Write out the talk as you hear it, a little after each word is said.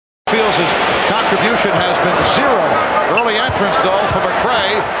contribution has been 0. Early entrance, though, for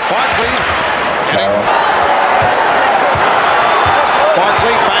McCray. Barkley getting...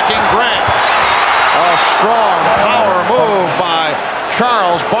 Barkley backing Grant. A strong power move by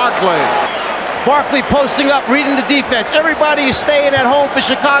Charles Barkley. Barkley posting up, reading the defense. Everybody is staying at home for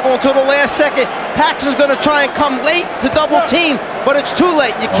Chicago until the last second. Paxson's going to try and come late to double team, but it's too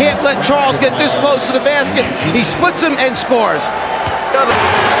late. You can't let Charles get this close to the basket. He splits him and scores.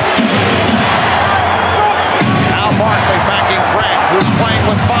 Now Barkley backing Grant, who's playing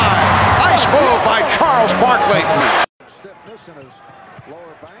with 5. Nice move by Charles Barkley. Stiffness in his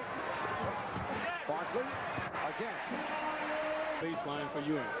lower back. Barkley against. Baseline for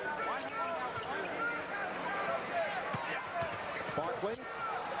Ewing. Barkley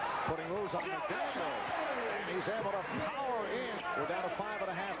putting Rose on the down. And he's able to power in. We're down to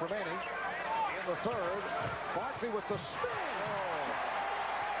 5.5 remaining in the third. Barkley with the spin.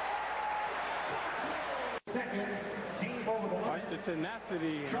 Watch the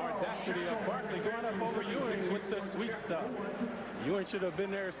tenacity and audacity of Barkley going up over Ewing with the sweet stuff. Ewing should have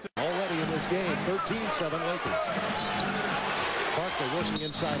been there Already in this game, 13-7 Lakers. Barkley working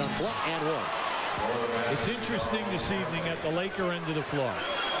inside on block and one. It's interesting this evening at the Laker end of the floor.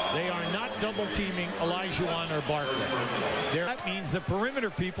 They are not double-teaming Olajuwon or Barkley. That means the perimeter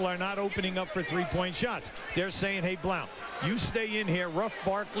people are not opening up for three-point shots. They're saying, hey, Blount, you stay in here, rough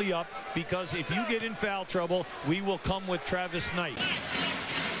Barkley up, because if you get in foul trouble, we will come with Travis Knight.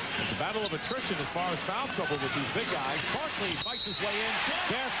 It's a battle of attrition as far as foul trouble with these big guys. Barkley fights his way in.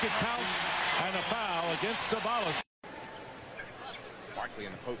 Basket counts and a foul against Sabalas. Barkley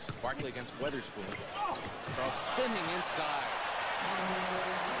in the post. Barkley against Weatherspoon. Charles spinning inside.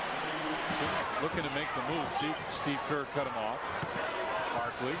 Looking to make the move. Steve Kerr cut him off.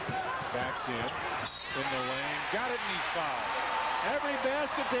 Barkley backs in the lane. Got it, and he's fouled. Every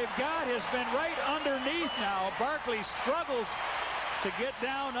basket they've got has been right underneath now. Barkley struggles to get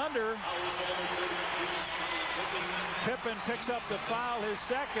down under. Pippen picks up the foul, his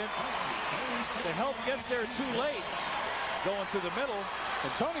second. The help gets there too late. Going to the middle. And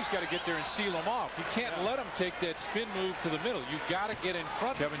Tony's got to get there and seal him off. You can't let him take that spin move to the middle. You've got to get in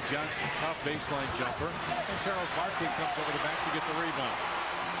front. Kevin Johnson, tough baseline jumper. And Charles Barkley comes over the back to get the rebound.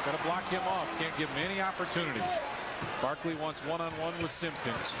 Got to block him off. Can't give him any opportunity. Barkley wants one-on-one with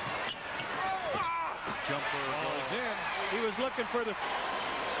Simpkins. The jumper goes in. He was looking for the...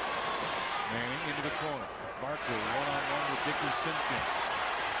 Manning into the corner. Barkley one-on-one with Dickie Simpkins.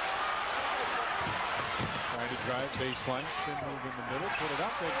 Trying to drive baseline, spin move in the middle, put it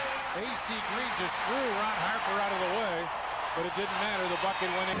up, and A.C. Green just threw Ron Harper out of the way, but it didn't matter. The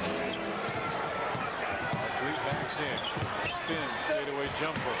bucket went in. Barkley backs in, spins, fadeaway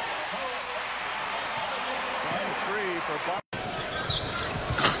jumper. 9-3 for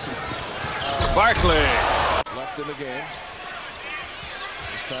Barkley. Left in the game.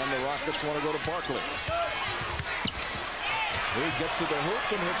 This time the Rockets want to go to Barkley. He gets to the hoop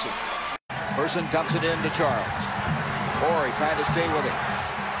and hits it. Person dumps it in to Charles. Corey trying to stay with it.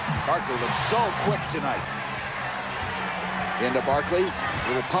 Barkley looks so quick tonight. Into Barkley.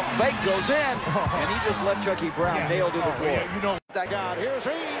 Little pump fake goes in. And he just let Chucky Brown nail to the floor. You know that guy. Here's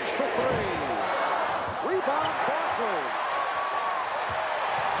Ainge for 3. Rebound Barkley.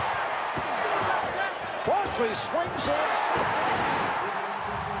 Barkley swings in.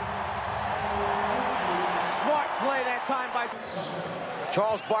 Smart play that time by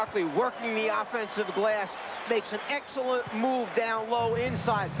Charles Barkley, working the offensive glass, makes an excellent move down low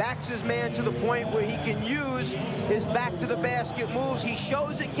inside, backs his man to the point where he can use his back to the basket moves. He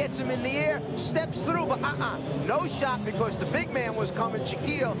shows it, gets him in the air, steps through, but no shot because the big man was coming,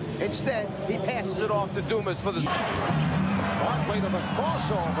 Shaquille. Instead, he passes it off to Dumas for the... Barkley to the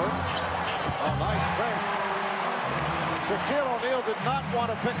crossover. A nice fake. Shaquille O'Neal did not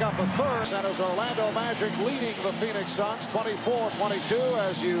want to pick up a third. And as Orlando Magic leading the Phoenix Suns 24-22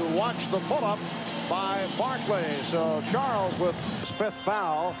 as you watch the pull-up by Barkley. So Charles with his 5th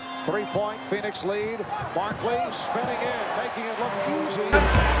foul. 3-point Phoenix lead. Barkley spinning in, making it look easy.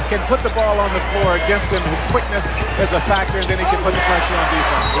 Can put the ball on the floor against him. His quickness is a factor, and then he can put the pressure on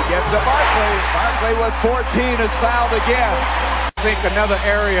defense. He gets to Barkley. Barkley with 14 is fouled again. I think another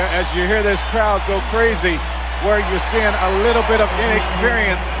area, as you hear this crowd go crazy, where you're seeing a little bit of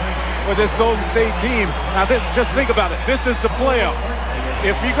inexperience with this Golden State team. Now, just think about it. This is the playoffs.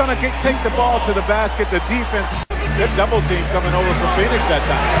 If you're going to take the ball to the basket, the defense, the double team coming over from Phoenix that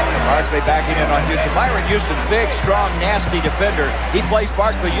time. Barkley backing in on Houston. Myron Houston, big, strong, nasty defender. He plays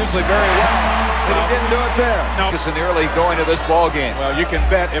Barkley usually very well, but he didn't do it there. No. Just in the early going of this ball game. Well, you can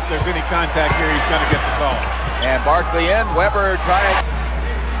bet if there's any contact here, he's going to get the call. And Barkley in. Weber trying.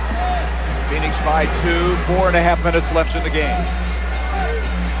 Phoenix by 2, 4.5 minutes left in the game.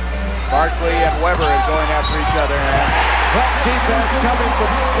 Barkley and Weber is going after each other. Tough defense coming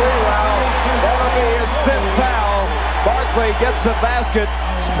from Sprewell. That'll be his 5th foul. Barkley gets a basket.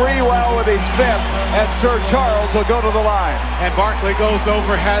 Sprewell with his 5th, and Sir Charles will go to the line. And Barkley goes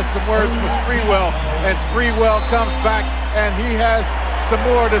over, has some words for Sprewell, and Sprewell comes back, and he has some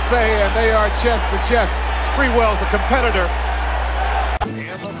more to say, and they are chest to chest. Sprewell's a competitor. In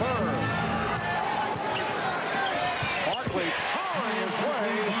the third. Barkley powering his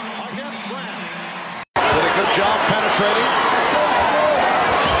way against Grant. Did a good job penetrating.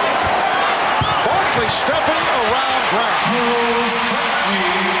 Barkley stepping around Grant.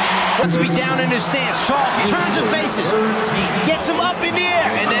 Wants to be down in his stance. Charles turns and faces. Gets him up in the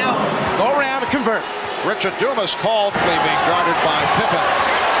air. And now go around and convert. Richard Dumas called, being guarded by Pippen.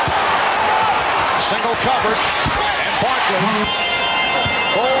 Single coverage. And Barkley.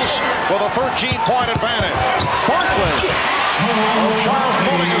 Bulls with a 13-point advantage. Barkley. Charles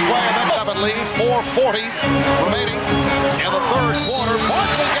pulling his way, and then 7 lead, 4:40 remaining in the third quarter.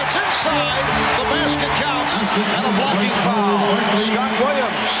 Barkley gets inside, the basket counts, and a blocking foul. Scott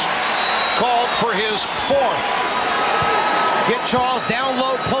Williams called for his 4th. Get Charles down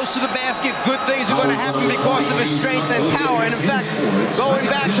low, close to the basket. Good things are going to happen because of his strength and power. And in fact, going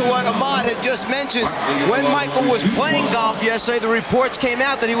back to what Ahmad had just mentioned, when Michael was playing golf yesterday, the reports came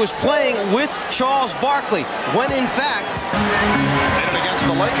out that he was playing with Charles Barkley, when in fact... Did it against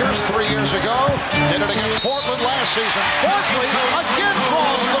the Lakers 3 years ago. Did it against Portland last season. Barkley again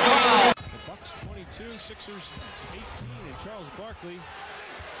draws the foul. The Bucks 22, Sixers 18, and Charles Barkley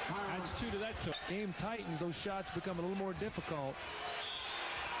adds 2 to that. Game tightens, those shots become a little more difficult.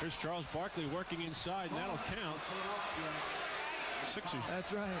 Here's Charles Barkley working inside, and that'll count. Sixers.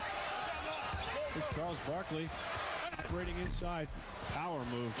 That's right. Here's Charles Barkley operating inside. Power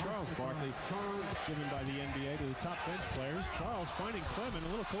move. Charles Barkley given by the NBA to the top bench players. Charles finding Clement, a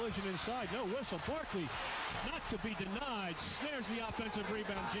little collision inside. No whistle. Barkley, not to be denied, snares the offensive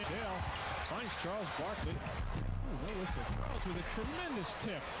rebound. Dale finds Charles Barkley. No whistle. Charles with a tremendous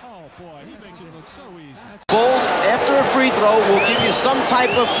tip. Oh boy, he makes it look so easy. Bulls, after a free throw, will give you some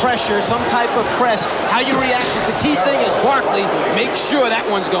type of pressure, some type of press. How you react is the key thing. Is Barkley make sure that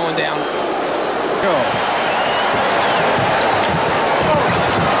one's going down. Go.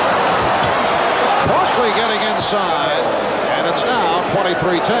 Barkley getting inside, and it's now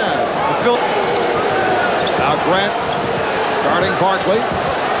 23-10. Now Grant guarding Barkley.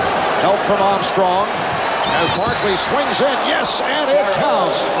 Help from Armstrong. As Barkley swings in, yes, and it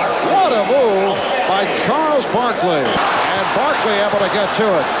counts. What a move by Charles Barkley. And Barkley able to get to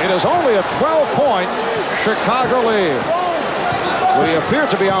it. It is only a 12-point Chicago lead. We appear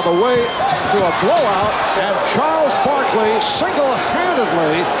to be on the way to a blowout, and Charles Barkley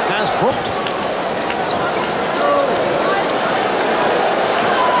single-handedly has broken.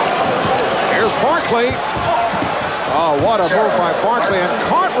 Here's Barkley. Oh, what a move by Barkley, and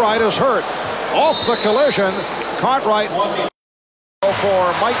Cartwright is hurt. Off the collision, Cartwright for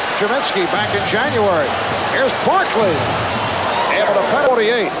Mike Jaminski back in January. Here's Barkley, able to put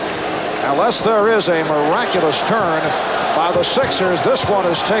 48. Unless there is a miraculous turn by the Sixers, this one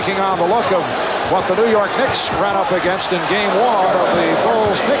is taking on the look of what the New York Knicks ran up against in Game 1 of the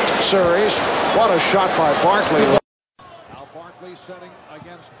Bulls-Knicks series. What a shot by Barkley. Now Barkley setting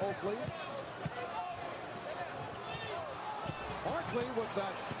against Oakley. Barkley with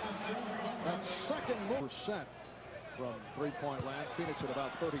that second move set from three-point land. Phoenix at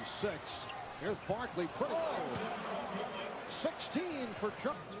about 36. Here's Barkley, pretty close. 16 for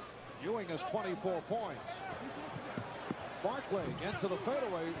Chuck. Ewing has 24 points. Barkley into the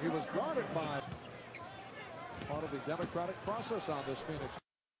fadeaway. He was guarded by part of the democratic process on this Phoenix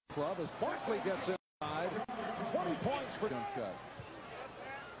club as Barkley gets inside. 20 points for jump cut.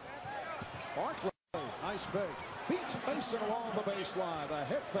 Barkley, nice fake. Beats Mason along the baseline. A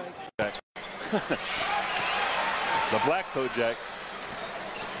hip fake. The black Kojak.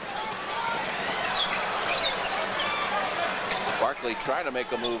 Barkley trying to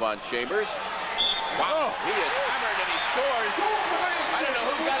make a move on Chambers. Wow, he is hammered and he scores. I don't know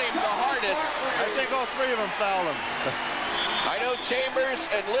who got him the hardest. I think all 3 of them fouled him. I know Chambers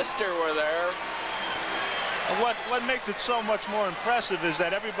and Lister were there. What makes it so much more impressive is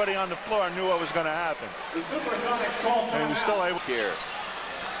that everybody on the floor knew what was going to happen. The Supersonics called and he was still able here.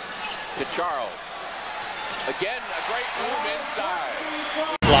 To Charles. Again, a great move inside.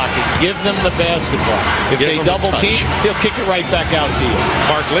 Blocking. Give them the basketball. If they double team, he'll kick it right back out to you.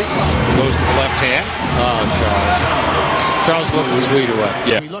 Barkley goes to the left hand. Oh, Charles. Charles looked the sweeter way.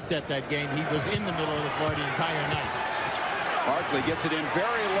 Yeah. We looked at that game. He was in the middle of the floor the entire night. Barkley gets it in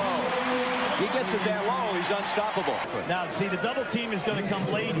very low. He gets it down low, he's unstoppable. Now, see, the double team is going to come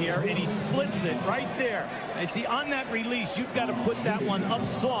late here, and he splits it right there. And see, on that release, you've got to put that one up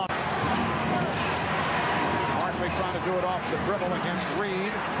soft. Barkley trying to do it off the dribble against Reed.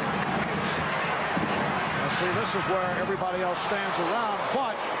 Now, see, this is where everybody else stands around,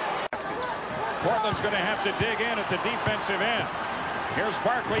 but Portland's going to have to dig in at the defensive end. Here's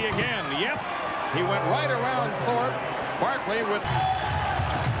Barkley again. Yep. He went right around Thorpe. Barkley with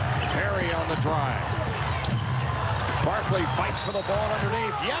Perry on the drive. Barkley fights for the ball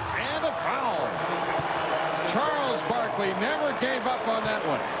underneath. Yep, and a foul. Charles Barkley never gave up on that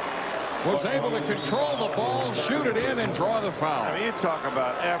one. Was able to control the ball, shoot it in, and draw the foul. I mean, you talk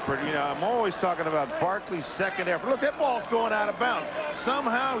about effort. You know, I'm always talking about Barkley's second effort. Look, that ball's going out of bounds.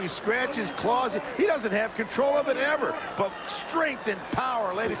 Somehow he scratches, claws. He doesn't have control of it ever. But strength and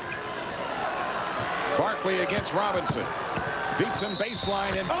power, ladies. Barkley against Robinson. Beats him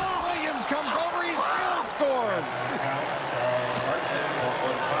baseline, and Williams comes over. He still scores.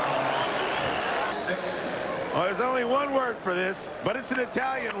 Well, there's only one word for this, but it's an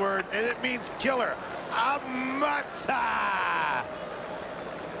Italian word, and it means killer. Ammazza!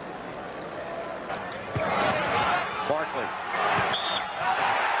 Barkley.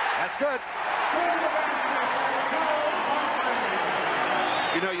 That's good.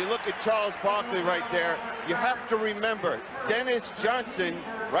 You know, you look at Charles Barkley right there, you have to remember, Dennis Johnson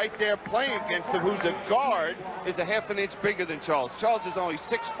right there playing against him, who's a guard, is a half an inch bigger than Charles. Charles is only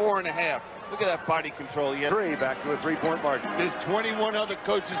 6'4½". Look at that body control. He had Three back to a three-point margin. There's 21 other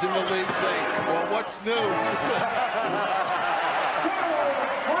coaches in the league saying, well, what's new?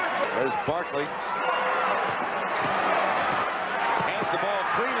 There's Barkley. Hands the ball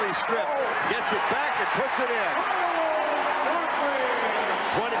cleanly stripped. Gets it back and puts it in.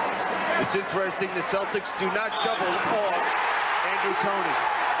 It's interesting the Celtics do not double off Andrew Toney.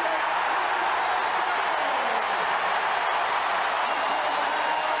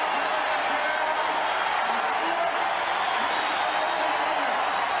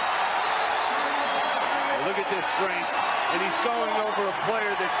 Look at this strength, and he's going over a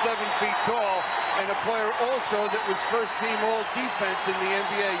player that's 7 feet tall, and a player also that was first-team all-defense in the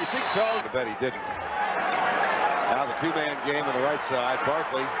NBA. You think Charles? I bet he didn't. Now the two-man game on the right side.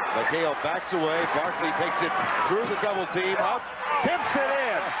 Barkley, McHale backs away. Barkley takes it through the double team, up, tips it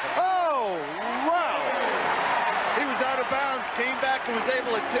in. Oh, wow! He was out of bounds, came back and was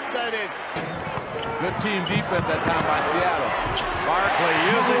able to tip that in. Good team defense that time by Seattle. Barkley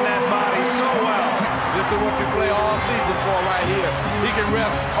using that body so well. This is what you play all season for right here. He can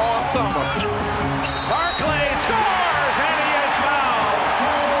rest all summer. Barkley scores, and he is fouled.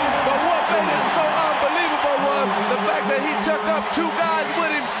 But what made him so unbelievable was the fact that he took up two guys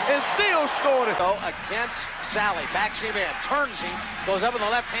with him and still scored it. So against Sally, backs him in, turns him, goes up in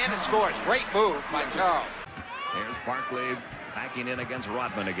the left hand and scores. Great move by Charles. Here's Barkley backing in against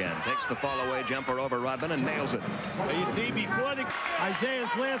Rodman again. Takes the fall-away jumper over Rodman and nails it. Well, you see, before Isaiah's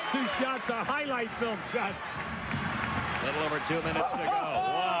last two shots are highlight film shots. A little over 2 minutes to go.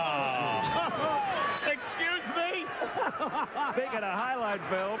 Wow. Excuse me? Speaking of highlight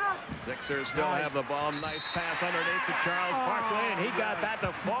film, Sixers still have the ball. Nice pass underneath to Charles Barkley, and he got that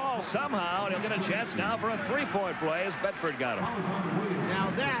to fall somehow, and he'll get a chance now for a three-point play as Bedford got him.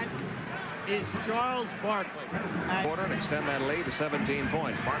 Now that is Charles Barkley. Quarter and extend that lead to 17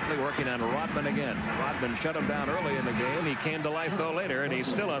 points. Barkley working on Rodman again. Rodman shut him down early in the game. He came to life though later, and he's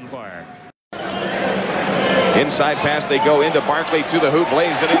still on fire. Inside pass, they go into Barkley to the hoop,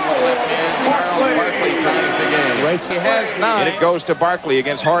 lays it in with the left hand. Charles Barkley ties the game. He has 9. And it goes to Barkley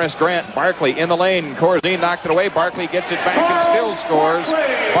against Horace Grant. Barkley in the lane. Corzine knocked it away. Barkley gets it back and still scores.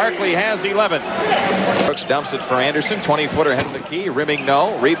 Barkley has 11. Brooks dumps it for Anderson. 20-footer head of the key. Rimming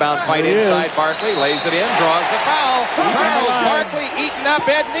no. Rebound fight inside Barkley. Lays it in. Draws the foul. Charles Barkley eating up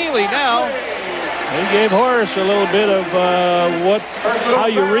Ed Neely now. He gave Horace a little bit of how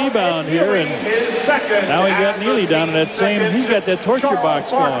you rebound here, and now he got Neely down in that same. He's got that torture box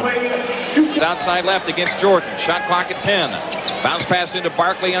going. Outside left against Jordan. Shot clock at 10. Bounce pass into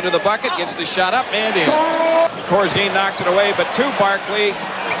Barkley under the bucket. Gets the shot up and in. Corzine knocked it away, but to Barkley.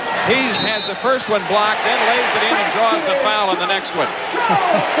 He has the first one blocked, then lays it in and draws the foul on the next one.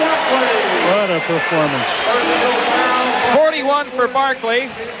 What a performance. 41 for Barkley.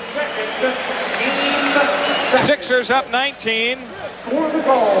 Sixers up 19.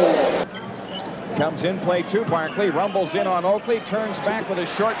 Comes in play to Barkley, rumbles in on Oakley, turns back with a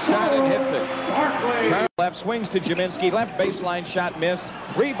short shot and hits it. Barkley. Left swings to Jaminski, left baseline shot missed.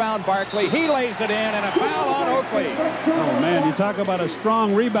 Rebound Barkley, he lays it in, and a foul on Oakley. Oh man, you talk about a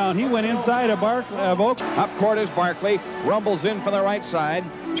strong rebound. He went inside of Oakley. Up court is Barkley, rumbles in from the right side.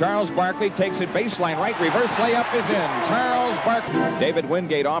 Charles Barkley takes it baseline right, reverse layup is in. Charles Barkley. David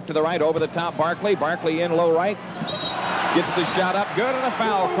Wingate off to the right, over the top Barkley. Barkley in low right. Gets the shot up good and a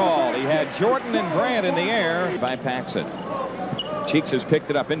foul call. He had Jordan and Grant in the air by Paxson. Cheeks has picked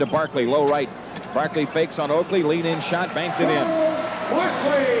it up into Barkley, low right. Barkley fakes on Oakley, lean in shot, banked it in.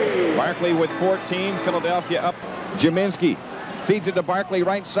 Barkley with 14, Philadelphia up. Jaminski feeds it to Barkley,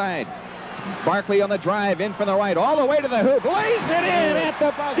 right side. Barkley on the drive, in from the right, all the way to the hoop, lays it in at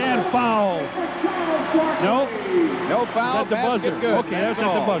the buzzer. And foul. No. No foul, at the basket buzzer. good. Okay, that's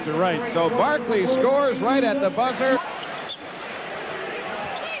at the buzzer, right. So Barkley scores right at the buzzer.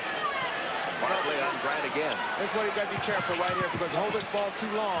 Barkley on Grant again. That's why you got to be careful right here, because hold this ball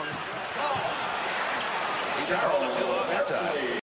too long. He's got to hold it too long that time.